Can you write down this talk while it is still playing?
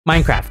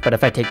Minecraft, but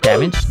if I take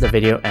damage, the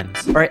video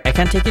ends. Alright, I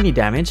can't take any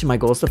damage. My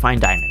goal is to find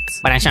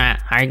diamonds. But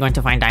iShoya, how are you going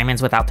to find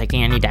diamonds without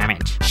taking any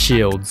damage?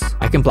 Shields.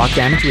 I can block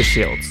damage with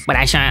shields. But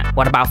iShoya,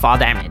 what about fall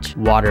damage?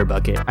 Water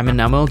bucket. I'm an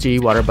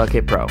MLG water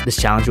bucket pro. This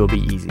challenge will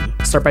be easy.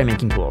 Start by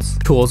making tools.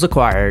 Tools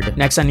acquired.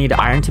 Next, I need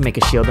iron to make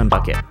a shield and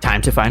bucket.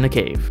 Time to find a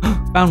cave.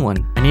 Found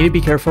one. I need to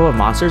be careful of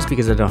monsters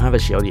because I don't have a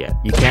shield yet.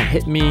 You can't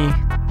hit me.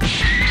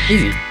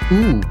 Easy.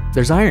 Ooh,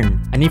 there's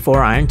iron. I need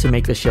 4 iron to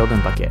make the shield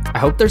and bucket. I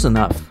hope there's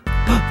enough.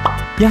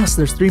 Yes,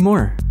 there's 3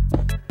 more.